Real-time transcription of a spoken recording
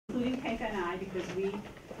and I, because we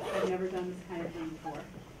have never done this kind of thing before.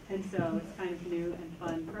 And so it's kind of new and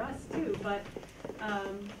fun for us too. But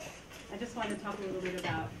I just wanted to talk a little bit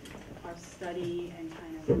about our study and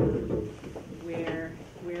kind of where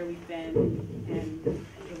we've been and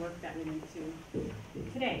the work that went into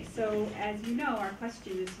today. So as you know, our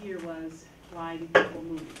question this year was, why do people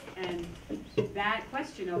move? And that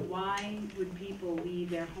question of why would people leave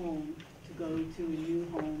their home to go to a new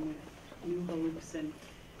home with new hopes and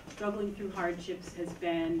struggling through hardships has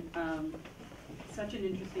been such an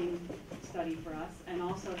interesting study for us, and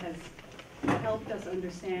also has helped us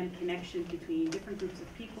understand connections between different groups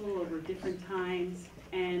of people over different times,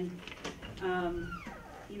 and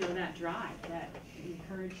you know, that drive that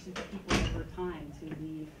encouraged people over time to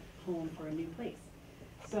leave home for a new place.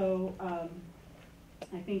 So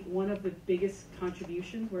I think one of the biggest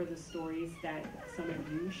contributions were the stories that some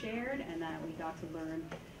of you shared, and that we got to learn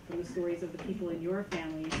from the stories of the people in your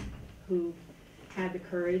families who had the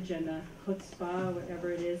courage and the chutzpah,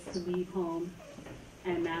 whatever it is, to leave home,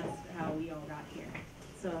 and that's how we all got here.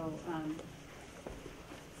 So,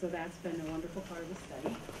 so that's been a wonderful part of the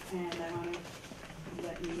study, and I want to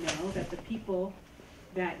let you know that the people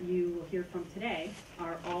that you will hear from today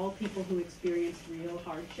are all people who experienced real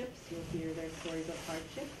hardships. You'll hear their stories of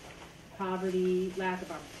hardship, poverty, lack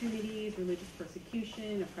of opportunities, religious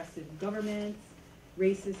persecution, oppressive governments,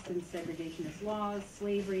 racist and segregationist laws,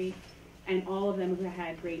 slavery, and all of them who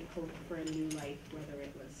had great hope for a new life, whether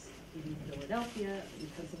it was in Philadelphia, in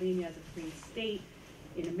Pennsylvania as a free state,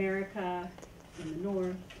 in America, in the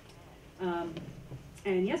North.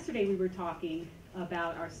 And yesterday we were talking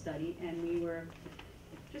about our study, and we were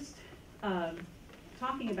just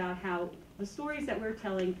talking about how the stories that we're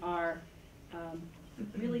telling are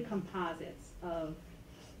really composites of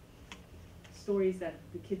stories that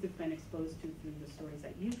the kids have been exposed to through the stories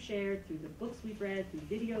that you've shared, through the books we've read, through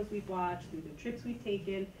videos we've watched, through the trips we've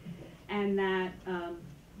taken, and that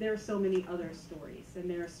there are so many other stories. And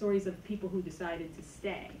there are stories of people who decided to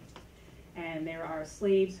stay. And there are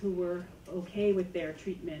slaves who were okay with their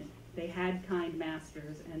treatment. They had kind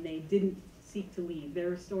masters, and they didn't seek to leave.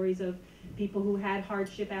 There are stories of people who had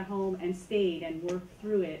hardship at home and stayed and worked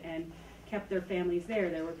through it and kept their families there.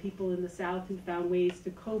 There were people in the South who found ways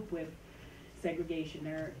to cope with segregation.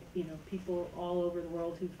 There are, you know, people all over the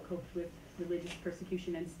world who've coped with religious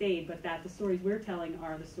persecution and stayed, but that the stories we're telling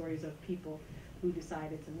are the stories of people who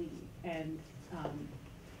decided to leave. And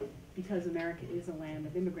because America is a land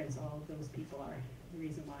of immigrants, all of those people are the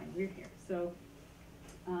reason why we're here. So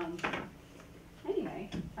anyway,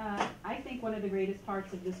 I think one of the greatest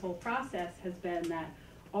parts of this whole process has been that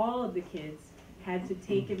all of the kids had to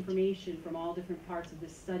take information from all different parts of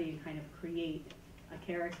this study and kind of create a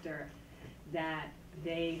character that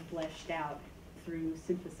they fleshed out through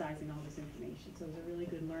synthesizing all this information. So it was a really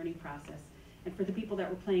good learning process. And for the people that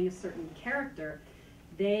were playing a certain character,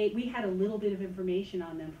 we had a little bit of information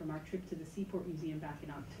on them from our trip to the Seaport Museum back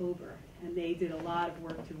in October. And they did a lot of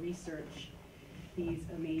work to research these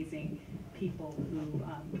amazing people who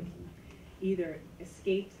either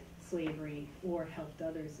escaped slavery or helped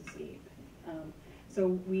others escape.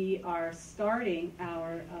 So we are starting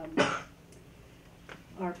our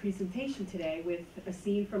presentation today with a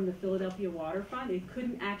scene from the Philadelphia waterfront. It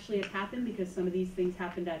couldn't actually have happened because some of these things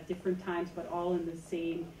happened at different times, but all in the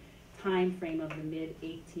same time frame of the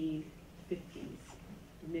mid-1850s,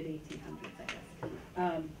 mid-1800s, I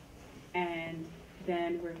guess. And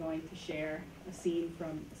then we're going to share a scene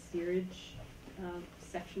from a steerage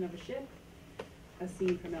section of a ship, a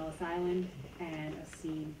scene from Ellis Island, and a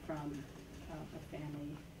scene from a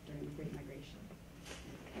family during the Great Migration.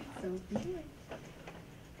 Okay, so enjoy.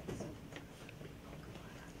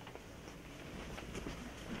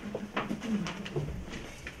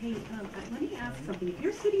 Hey, let me ask something. If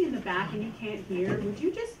you're sitting in the back and you can't hear, would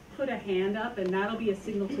you just put a hand up, and that'll be a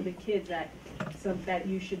signal to the kids that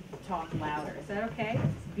you should talk louder. Is that okay?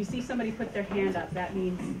 If you see somebody put their hand up, that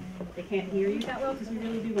means they can't hear you that well, because we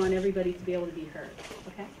really do want everybody to be able to be heard.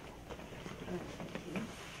 Okay?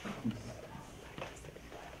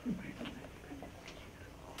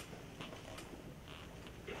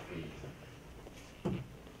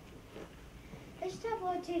 This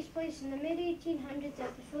tableau takes place in the mid-1800s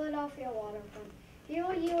at the Philadelphia waterfront.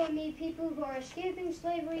 Here you will meet people who are escaping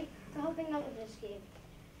slavery or helping others escape.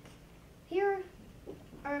 Here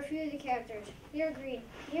are a few of the characters. You're Green.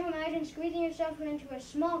 You imagine squeezing yourself into a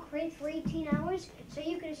small crate for 18 hours so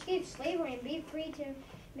you could escape slavery and be free to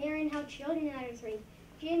marry and have children at 3.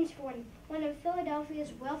 James Ford, one of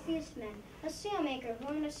Philadelphia's wealthiest men, a sailmaker who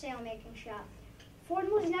owned a sailmaking shop. Ford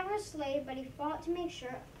was never a slave, but he fought to make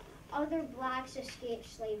sure other blacks escaped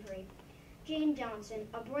slavery. Jane Johnson,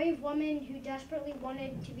 a brave woman who desperately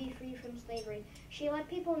wanted to be free from slavery. She let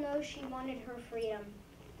people know she wanted her freedom.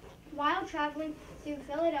 While traveling through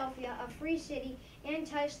Philadelphia, a free city,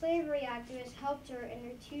 anti-slavery activists helped her and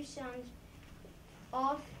her two sons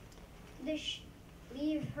off the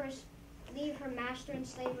leave her master in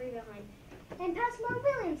slavery behind. And Passmore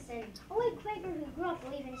Williamson, a white Quaker who grew up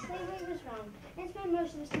believing slavery was wrong and spent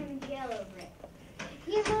most of his time in jail over it.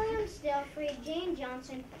 He and William Still freed Jane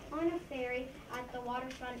Johnson on a ferry at the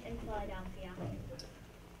waterfront in Philadelphia.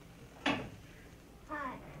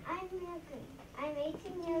 Hi, I'm Mia Green. I'm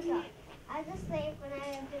 18 years old. I was a slave when I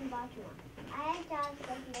lived in Baltimore. I had jobs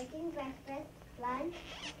like making breakfast, lunch,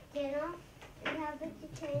 dinner, and helping to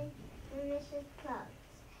change my Mrs. clothes.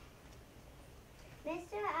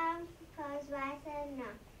 Mr. Adams proposed, but I said no.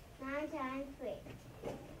 Now I'm free.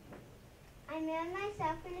 I mailed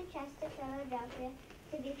myself in a chest to Philadelphia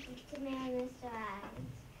to marry Mr.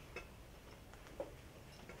 Adams.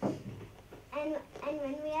 And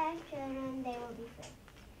when we have children, they will be free.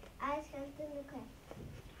 I was kept in the crib.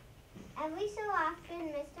 Every so often,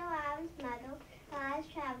 Mr. Adams' mother, who I was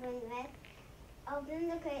traveling with,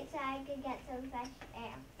 opened the crate so I could get some fresh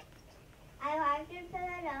air. I arrived in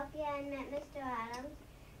Philadelphia and met Mr. Adams,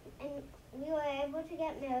 and we were able to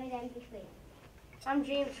get married and be free. I'm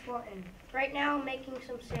James Fortin. Right now I'm making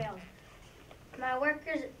some sales. My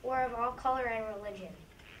workers were of all color and religion.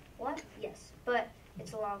 What? Yes, but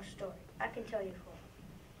it's a long story. I can tell you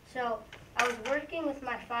for. So, I was working with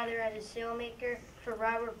my father as a sailmaker for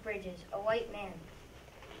Robert Bridges, a white man.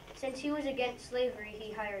 Since he was against slavery,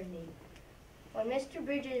 he hired me. When Mr.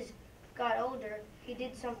 Bridges got older, he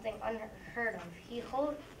did something unheard of. He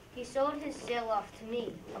sold his sail off to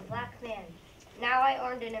me, a black man. Now I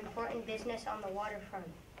earned an important business on the waterfront.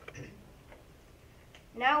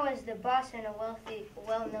 Now as the boss and a wealthy,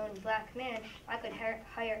 well-known black man, I could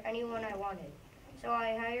hire anyone I wanted. So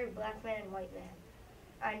I hired black men and white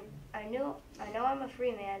men. I know I'm a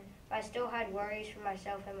free man, but I still had worries for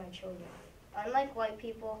myself and my children. Unlike white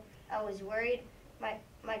people, I was worried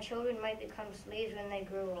my children might become slaves when they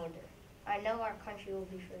grew older. I know our country will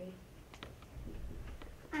be free.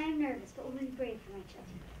 I am nervous, but will be brave for my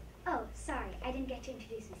children. Oh, sorry, I didn't get to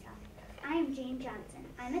introduce myself. I am Jane Johnson.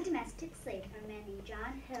 I'm a domestic slave for a man named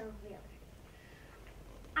John Hill Wheeler.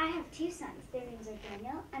 I have two sons. Their names are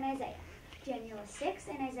Daniel and Isaiah. Daniel is 6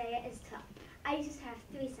 and Isaiah is 12. I used to have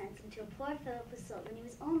 3 sons until poor Philip was sold when he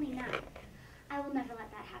was only 9. I will never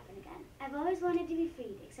let that happen again. I've always wanted to be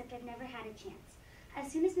freed, except I've never had a chance.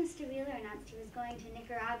 As soon as Mr. Wheeler announced he was going to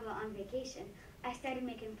Nicaragua on vacation, I started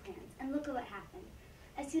making plans, and look at what happened.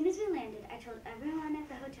 As soon as we landed, I told everyone at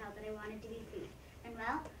the hotel that I wanted to be freed. And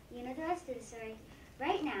well, you know the rest of the story.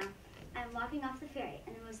 Right now, I'm walking off the ferry,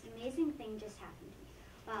 and the most amazing thing just happened to me.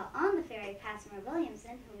 While on the ferry, Passmore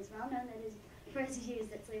Williamson, who is well known that his first views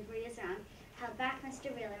that slavery is wrong, held back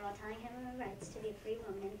Mr. Wheeler while telling him of the rights to be a free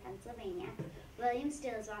woman in Pennsylvania. William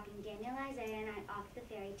Still is walking Daniel, Isaiah, and I off the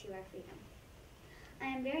ferry to our freedom. I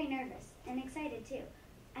am very nervous and excited too.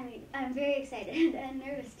 I'm very excited and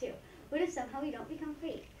nervous too. What if somehow we don't become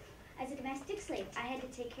free? As a domestic slave, I had to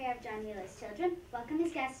take care of John Wheeler's children, welcome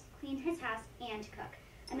his guests, clean his house, and cook.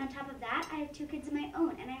 And on top of that, I have 2 kids of my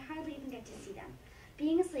own, and I hardly even get to see them.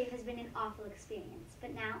 Being a slave has been an awful experience,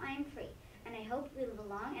 but now I am free, and I hope we live a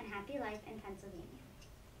long and happy life in Pennsylvania.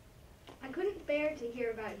 I couldn't bear to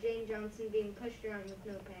hear about Jane Johnson being pushed around with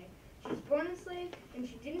no pay. She was born a slave, and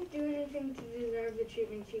she didn't do anything to deserve the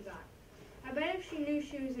treatment she got. I bet if she knew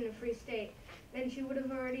she was in a free state, then she would have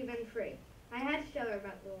already been free. I had to tell her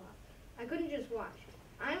about the law. I couldn't just watch.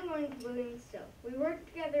 I'm going to William Still. We work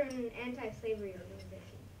together in an anti-slavery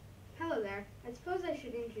organization. Hello there. I suppose I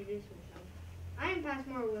should introduce myself. I am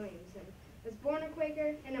Passmore Williamson. I was born a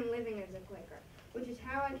Quaker, and I'm living as a Quaker, which is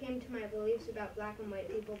how I came to my beliefs about black and white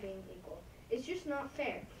people being equal. It's just not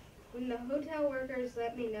fair. When the hotel workers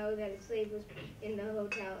let me know that a slave was in the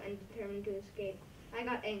hotel and determined to escape, I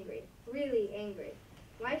got angry, really angry.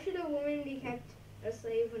 Why should a woman be kept a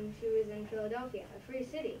slave when she was in Philadelphia, a free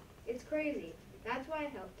city? It's crazy. That's why I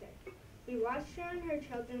helped her. We watched her and her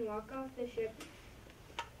children walk off the ship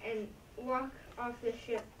and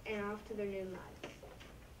off to their new lives.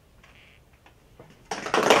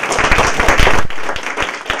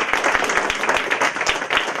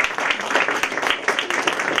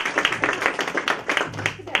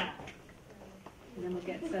 And then we'll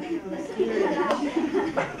get set up for the spirit. All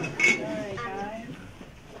right, guys.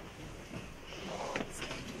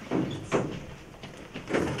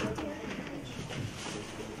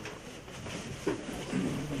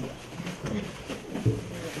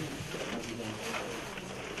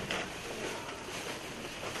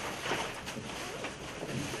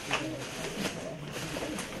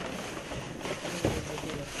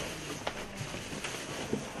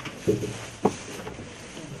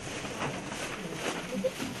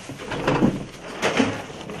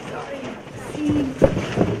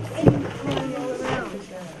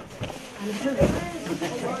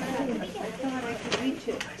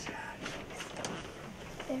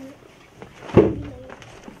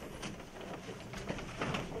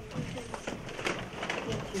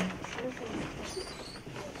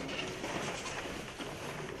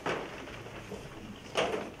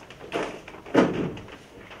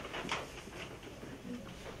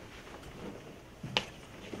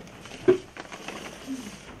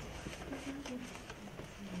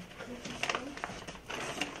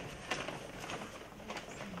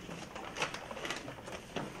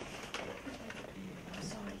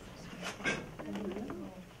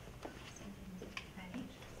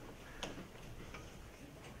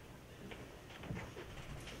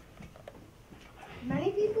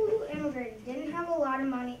 Many people who immigrated didn't have a lot of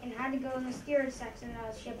money and had to go in the steerage section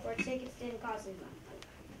of the ship where tickets didn't cost as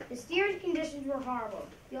much. The steerage conditions were horrible.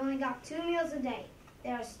 You only got 2 meals a day.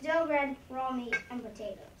 There was still bread, raw meat, and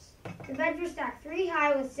potatoes. The beds were stacked 3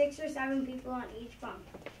 high with 6 or 7 people on each bunk.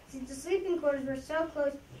 Since the sleeping quarters were so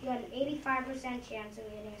close, you had an 85% chance of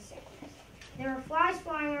getting a sickness. There were flies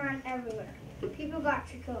flying around everywhere. People got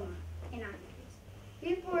trachoma and allergies.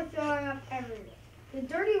 People were throwing up everywhere. The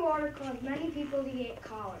dirty water caused many people to get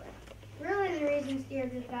cholera. Really, the reason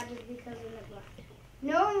steerage was bad was because of neglect.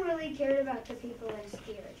 No one really cared about the people in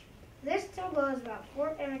steerage. This still goes about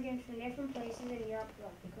 4 immigrants from different places in Europe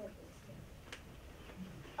left because of steerage.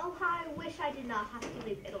 Oh, how I wish I did not have to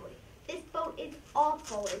leave Italy. This boat is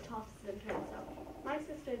awful, it tosses and turns over. My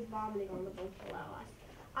sister is vomiting on the boat below us.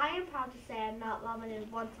 I am proud to say I have not vomited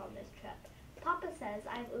once on this trip. Papa says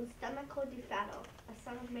I have un stomaco di ferro, a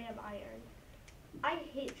stomach made of iron. I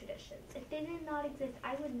hate traditions. If they did not exist,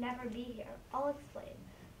 I would never be here. I'll explain.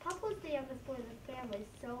 Papa was the youngest boy in the family,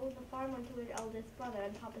 so the farm went to his eldest brother,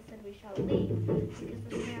 and Papa said we shall leave, because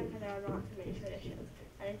in America there are not so many traditions,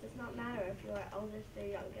 and it does not matter if you are eldest or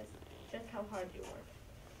youngest, just how hard you work.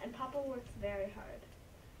 And Papa works very hard.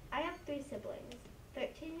 I have 3 siblings,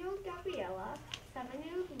 13-year-old Gabriella,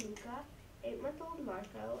 7-year-old Luca, 8-month-old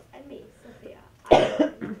Marco, and me, Sophia.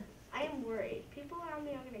 I am worried. People around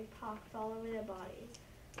me are getting pox all over their bodies.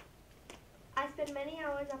 I spend many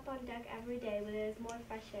hours up on deck every day where there is more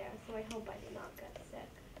fresh air, so I hope I do not get sick.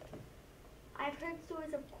 I've heard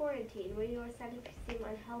stories of quarantine where you are said if you seem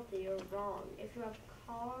unhealthy or wrong, if you have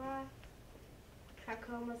cholera,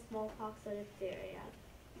 trachoma, smallpox, or diphtheria.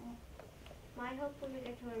 My hope when we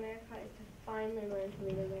get to America is to finally learn to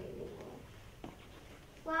read and write anymore.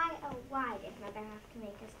 Why, oh why did Mother have to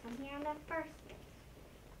make us come here in the first place?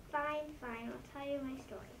 Fine, I'll tell you my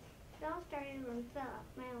story. It all started when Philip,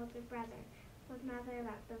 my older brother, told Mother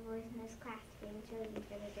about the boys in his class being chosen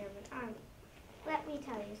for the German army. Let me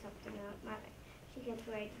tell you something about Mother. She gets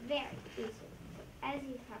worried very easily. As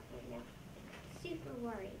you probably know, super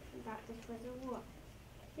worried about this was a war.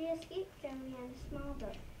 We escaped Germany on a small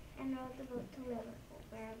boat and rowed the boat to Liverpool,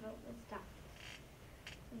 where our boat was docked.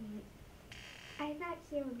 I thought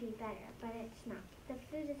here would be better, but it's not. The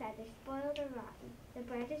food is either spoiled or rotten. The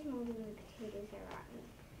bread is moldy and the potatoes are rotten.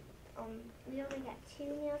 We only get 2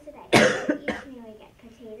 meals a day. Each meal we get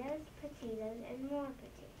potatoes, and more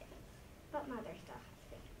potatoes. But Mother still has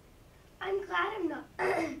food. I'm glad I'm not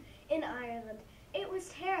in Ireland. It was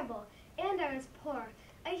terrible, and I was poor.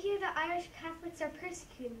 I hear that Irish Catholics are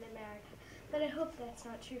persecuted in America, but I hope that's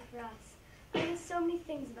not true for us. I know so many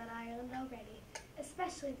things about Ireland already,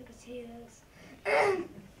 especially the potatoes.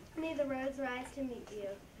 May the roads rise to meet you.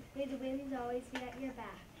 May the winds always be at your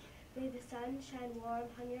back. May the sun shine warm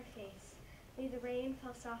upon your face. May the rain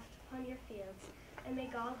fall soft upon your fields. And may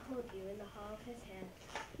God hold you in the hollow of his hand.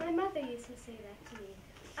 My mother used to say that to me.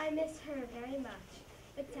 I miss her very much.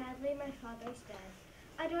 But sadly, my father's dead.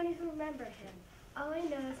 I don't even remember him. All I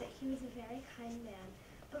know is that he was a very kind man.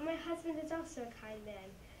 But my husband is also a kind man.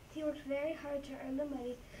 He worked very hard to earn the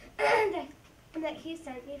money that he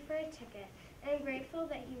sent me for a ticket. And I'm grateful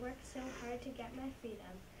that he worked so hard to get my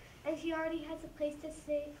freedom. And he already has a place to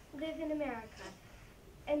live in America.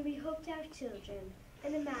 And we hope to have children.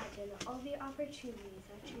 And imagine all the opportunities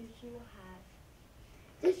our children will have.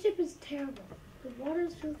 This ship is terrible. The water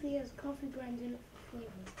is filthy as coffee grinds in it for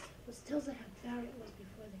flavor. But still how bad it was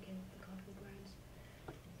before they came with the coffee grinds.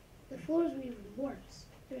 The floors were even worse.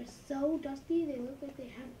 They're so dusty they look like they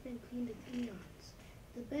haven't been cleaned in eons.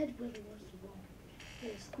 The beds were the worst of all. They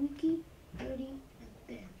were squeaky, dirty, and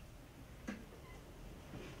thin.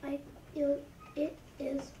 It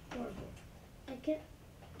is horrible. I can't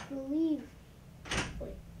believe.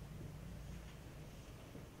 Wait.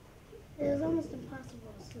 It was almost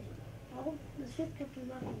impossible to sleep. The ship kept on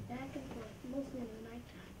rocking back and forth, mostly in the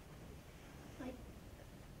nighttime.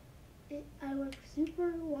 I worked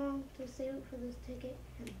super long to save up for this ticket,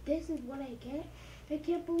 and this is what I get? I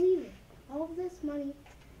can't believe it. All of this money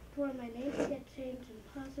for my name to get changed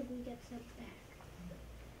and possibly get sent back.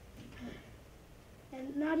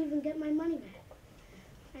 And not even get my money back.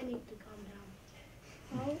 I need to calm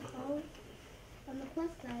down. On the plus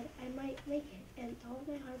side, I might make it, and all of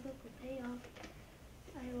my hard work will pay off.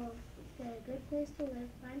 I will get a good place to live,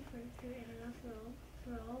 find furniture, and enough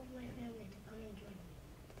for all of my family to come and join me.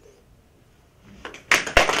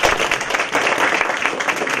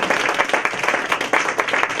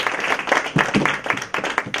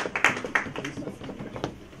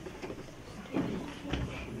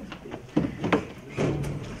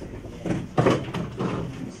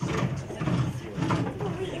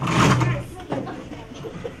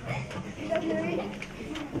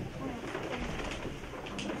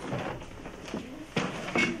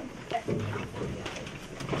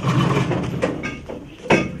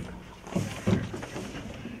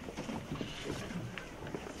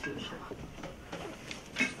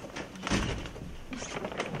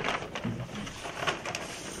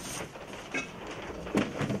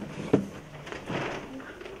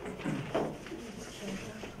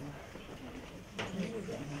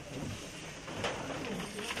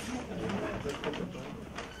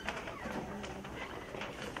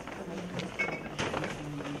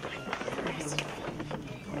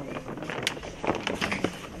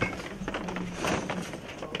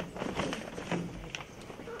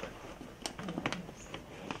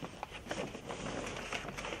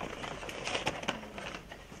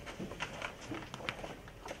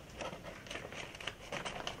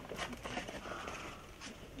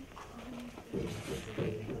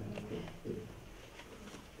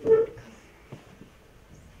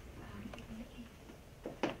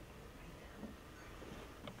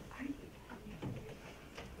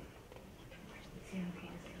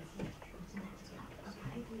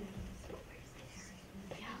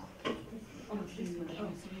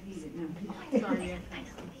 Sorry,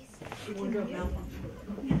 wardrobe malfunction.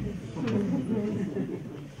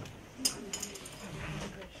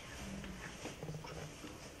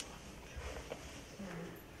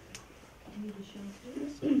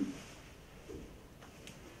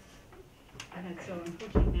 So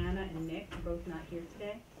unfortunately, Anna and Nick are both not here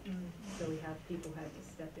today, so we have people who have to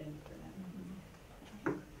step in for them.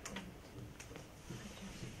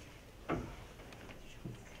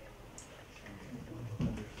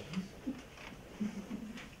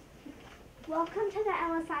 Welcome to the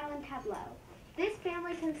Ellis Island tableau. This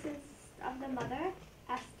family consists of the mother,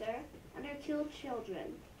 Esther, and her 2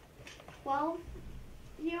 children,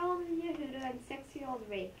 12-year-old Yehuda and 6-year-old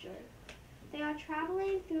Rachel. They are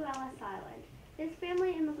traveling through Ellis Island. This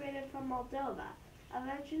family immigrated from Moldova,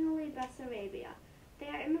 originally Bessarabia. They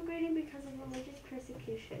are immigrating because of religious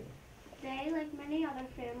persecution. They, like many other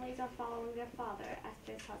families, are following their father,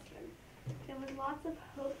 Esther's husband. There was lots of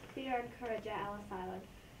hope, fear, and courage at Ellis Island.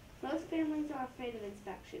 Most families are afraid of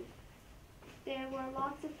inspection. There were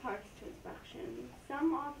lots of parts to inspection.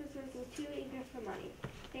 Some officers were too eager for money.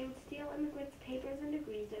 They would steal immigrants' papers and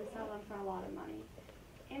degrees and sell them for a lot of money.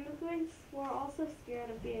 Immigrants were also scared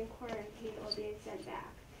of being quarantined or being sent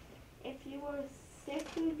back. If you were sick,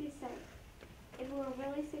 you would be sent. If you were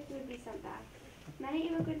really sick, you would be sent back. Many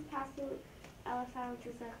immigrants passed through Ellis Island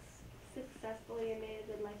successfully and made a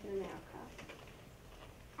good life in America.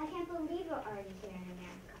 I can't believe we're already here in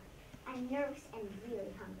America. I'm nervous and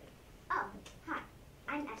really hungry. Oh, hi,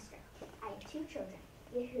 I'm Esther. I have 2 children,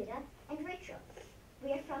 Yehuda and Rachel.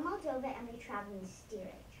 We are from Moldova and we travel in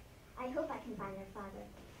steerage. I hope I can find their father.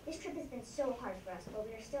 This trip has been so hard for us, but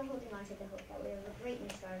we are still holding on to the hope that we have a great new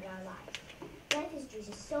start in our lives. Life as Jews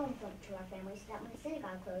is so important to our family, so that when the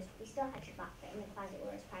synagogue closed, we still had Shabbat, but in the closet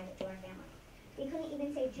where it was private to our family. We couldn't even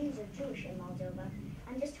say Jews or Jewish in Moldova.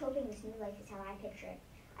 I'm just hoping this new life is how I picture it.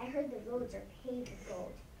 I heard the roads are paved with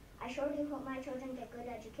gold. I sure do hope my children get good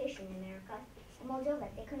education in America. In Moldova,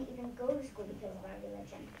 they couldn't even go to school because of our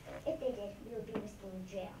religion. If they did, we would be risking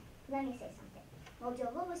jail. Let me say something.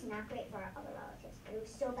 Moldova was not great for our other relatives, but it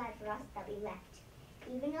was so bad for us that we left.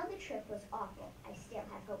 Even though the trip was awful, I still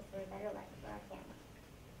have hope for a better life for our family.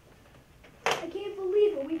 I can't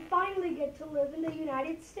believe it. We finally get to live in the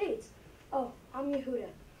United States. Oh, I'm Yehuda.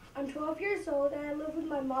 I'm 12 years old and I live with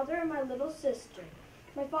my mother and my little sister.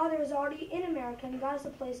 My father is already in America and got us a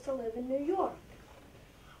place to live in New York.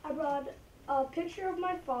 I brought a picture of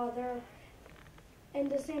my father and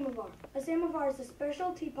the samovar. A samovar is a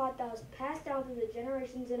special teapot that was passed down through the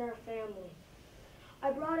generations in our family.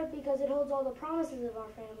 I brought it because it holds all the promises of our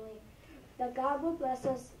family. that God will bless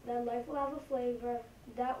us, that life will have a flavor,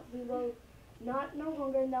 that we will not know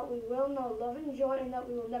hunger, and that we will know love and joy, and that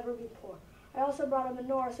we will never be poor. I also brought a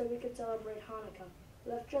menorah so we could celebrate Hanukkah.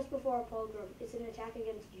 Left just before our pogrom. It's an attack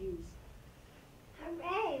against Jews.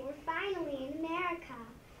 Hooray, we're finally in America.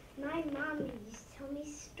 My mom used to tell me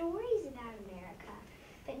stories about America,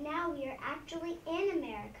 but now we are actually in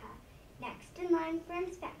America, next in line for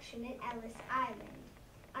inspection at Ellis Island.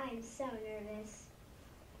 I am so nervous.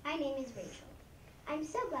 My name is Rachel. I'm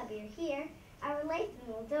so glad we are here. Our life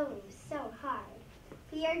in Moldova was so hard.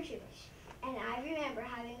 We are Jewish, and I remember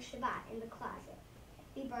having Shabbat in the closet.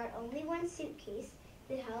 We brought only one suitcase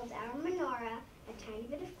that held our menorah, a tiny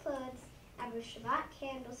bit of clothes, our Shabbat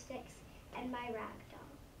candlesticks, and my rag doll.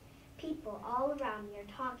 People all around me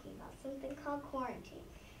are talking about something called quarantine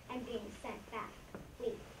and being sent back.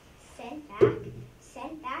 Wait, sent back?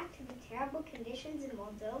 Sent back to the terrible conditions in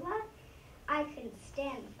Moldova? I couldn't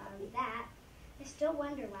stand the thought of that. I still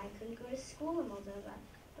wonder why I couldn't go to school in Moldova,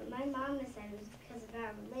 but my mom said it was because of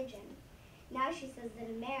our religion. Now she says that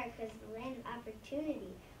America is the land of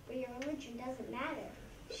opportunity, where your religion doesn't matter.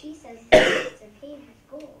 She says the streets are paved with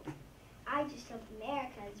gold. I just hope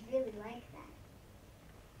America is really like that.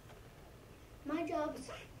 My job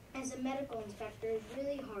as a medical inspector is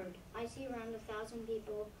really hard. I see around 1,000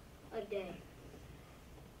 people a day.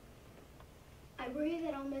 I worry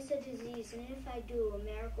that I'll miss a disease, and if I do,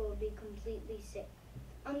 America will be completely sick.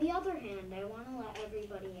 On the other hand, I want to let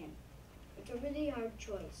everybody in. It's a really hard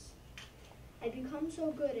choice. I become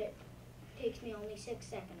so good it takes me only 6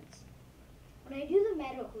 seconds. When I do the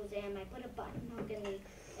medical exam, I put a buttonhook in the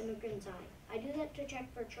immigrant's eye. I do that to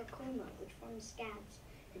check for trachoma, which forms scabs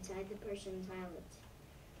inside the person's eyelids.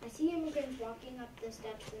 I see immigrants walking up the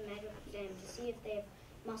steps of the medical exam to see if they have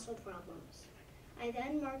muscle problems. I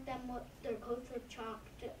then mark them with their coats with chalk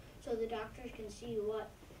so the doctors can see what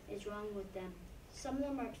is wrong with them. Some of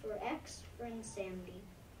them marked for X for insanity,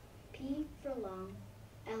 P for lung,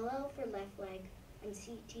 LL for left leg, and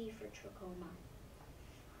CT for trachoma.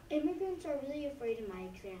 Immigrants are really afraid of my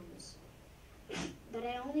exams, but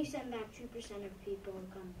I only send back 2% of people who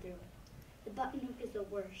come through. The buttonhook is the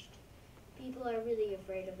worst. People are really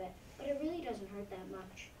afraid of it, but it really doesn't hurt that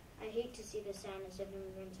much. I hate to see the sadness of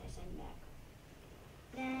immigrants I send back.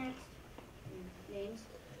 Next. Names?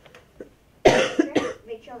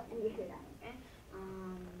 Rachel and Yehuda. Okay.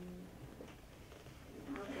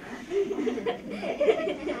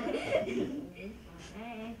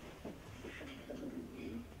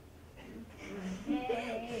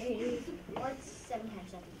 Okay. What's 7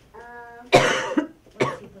 times 7?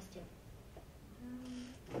 What's 2 plus 2?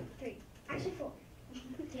 3. Actually 4.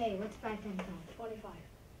 Okay, what's 5 times 5? 25.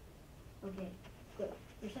 Okay, good.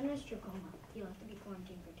 Your son has trachoma. You'll have to be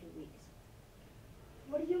quarantined for 2 weeks.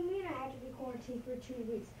 What do you mean I have to be quarantined for 2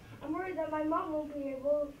 weeks? I'm worried that my mom won't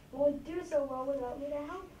do so well without me to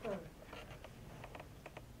help her.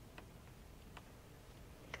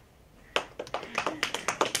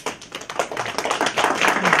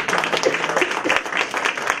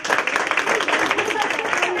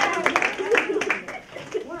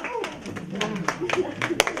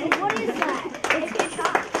 What is that? It's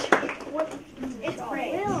chalk. It's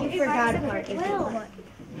Will. You forgot a part.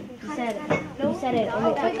 You said it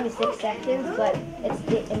only took me 6 seconds, but it's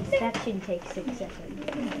the inspection takes 6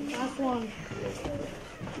 seconds. Last one.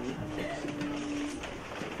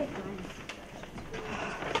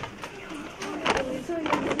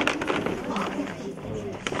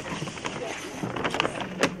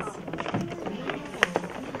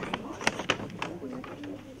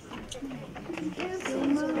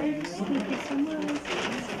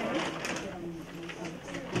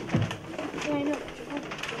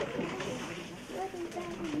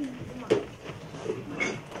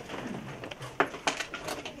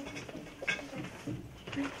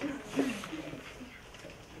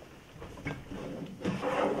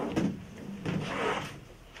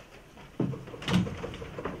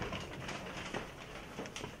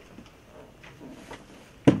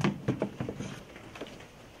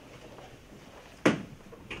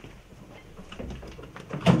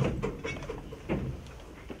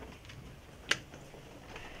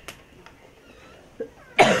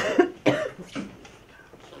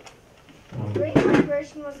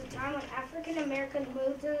 Was a time when African Americans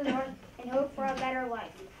moved to the north and hoped for a better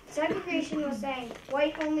life. Segregation was saying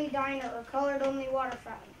white only diner or colored only water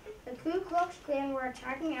fountain. The Ku Klux Klan were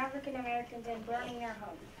attacking African Americans and burning their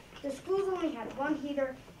homes. The schools only had one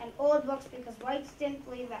heater and old books because whites didn't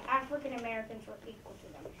believe that African Americans were equal to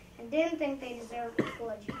them and didn't think they deserved equal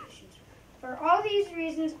education. For all these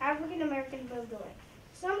reasons, African Americans moved away.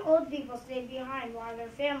 Some old people stayed behind while their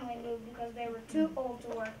family moved because they were too old to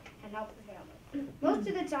work and help the family. Most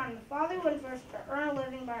of the time, the father went first to earn a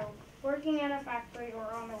living by working in a factory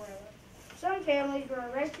or on the railroad. Some families were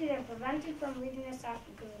arrested and prevented from leaving the South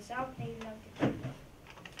because the South needed them to keep them.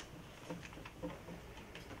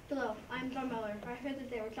 Hello, I'm John Miller. I heard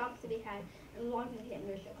that there were jobs to be had in Washington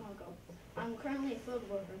near Chicago. I'm currently a field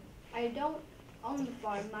worker. I don't own the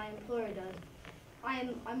farm, my employer does.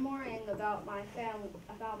 I'm worrying about my family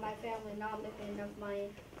not making enough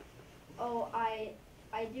money. Oh, I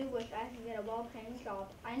do wish I could get a well-paying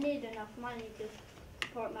job. I need enough money to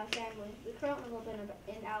support my family. We currently live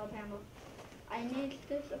in Alabama. I need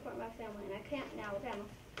to support my family, and I can't in Alabama.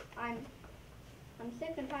 I'm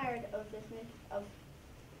sick and tired of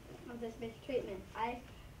this mistreatment. I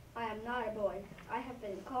am not a boy. I have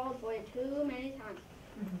been called boy too many times.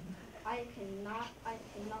 I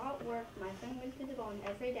cannot work my fingers to the bone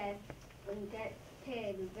every day and get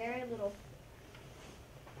paid very little.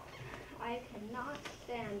 I cannot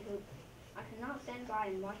stand by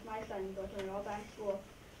and watch my son go to an all-black school,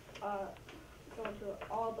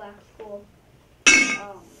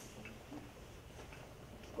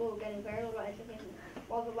 getting very little education,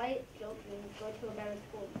 while the white children go to a better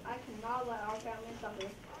school. I cannot let our family suffer.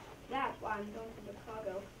 That's why I'm going to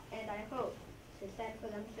Chicago, and I hope to send for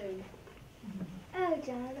them soon. Oh,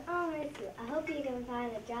 John, I'll miss you. I hope you can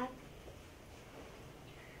find a job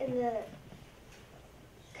in the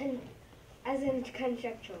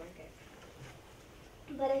construction worker.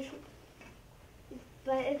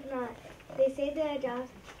 But if not, they say there are jobs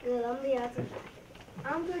in the lumber yards and factories.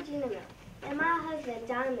 I'm Georgina Miller, and my husband,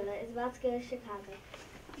 John Miller, is about to go to Chicago.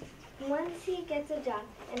 Once he gets a job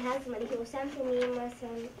and has money, he will send for me and my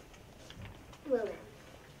son, William.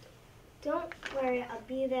 Don't worry, I'll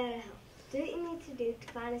be there to help. Do what you need to do to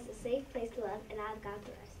find us a safe place to live, and I've got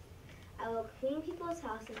the rest. I will clean people's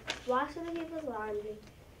houses, wash other people's laundry,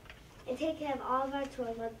 and take care of all of our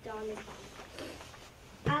chores while John is gone.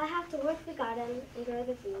 I'll have to work the garden and grow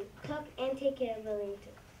the food, cook, and take care of William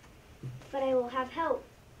too. But I will have help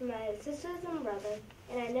from my sisters and brothers,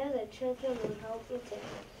 and I know the children will help me too.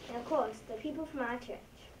 And of course, the people from our church.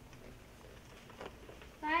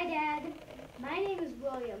 Bye, Dad. My name is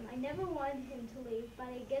William. I never wanted him to leave, but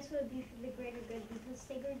I guess it would be for the greater good because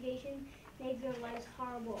segregation made their lives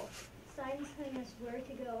horrible. Signs telling us where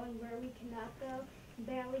to go and where we cannot go,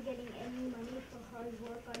 barely getting any money for hard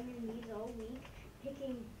work on your knees all week,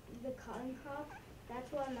 picking the cotton crop.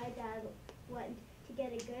 That's why my dad went to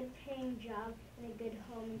get a good paying job and a good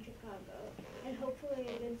home in Chicago, and hopefully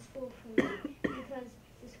a good school for me, because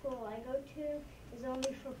the school I go to is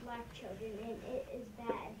only for black children, and it is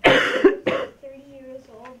bad. 30 years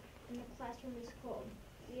old, and the classroom is cold.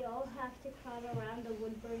 We all have to crowd around the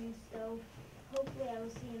wood-burning stove. Hopefully I will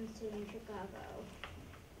see him soon in Chicago.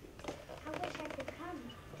 I wish I could come,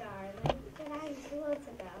 darling, but I'm too old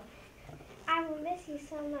to go. I will miss you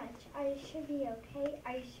so much. Are you sure be okay?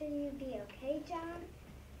 Are you sure you'll be okay, John?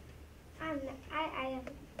 I'm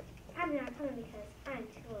not coming because I'm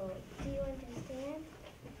too old. Do you understand?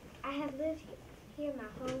 I have lived here my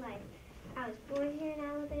whole life. I was born here in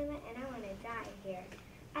Alabama, and I want to die here.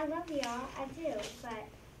 I love y'all, I do, but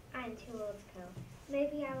I'm too old to go.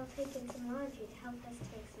 Maybe I will take in some laundry to help us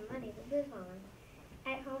make some money to live on.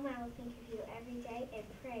 At home, I will think of you every day and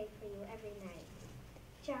pray for you every night.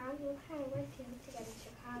 John, what kind of work do you hope to get in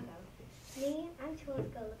Chicago? Me, I'm too old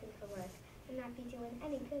to go looking for work and not be doing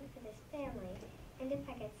any good for this family. And if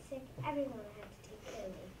I get sick, everyone will have to take care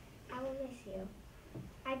of me. I will miss you.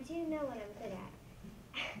 I do know what I'm good at.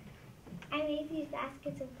 I made these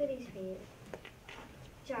baskets of goodies for you.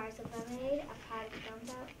 Jars of lemonade, a pot of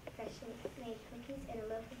gumbo, freshly made cookies, and a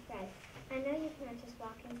loaf of bread. I know you cannot just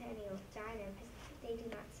walk into any old diner because they do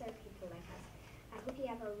not serve people like us. I hope you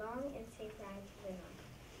have a long and safe ride to live on.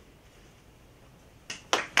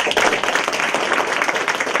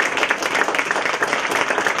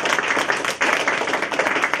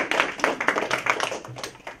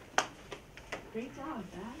 Great job,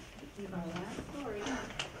 Dad. This is our last story.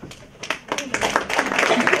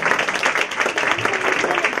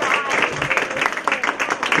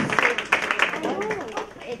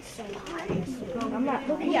 It's so hard.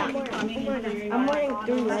 I'm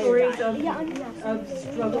doing stories of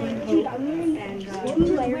struggling hope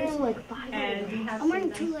and we have I'm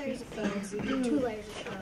wearing 2 layers of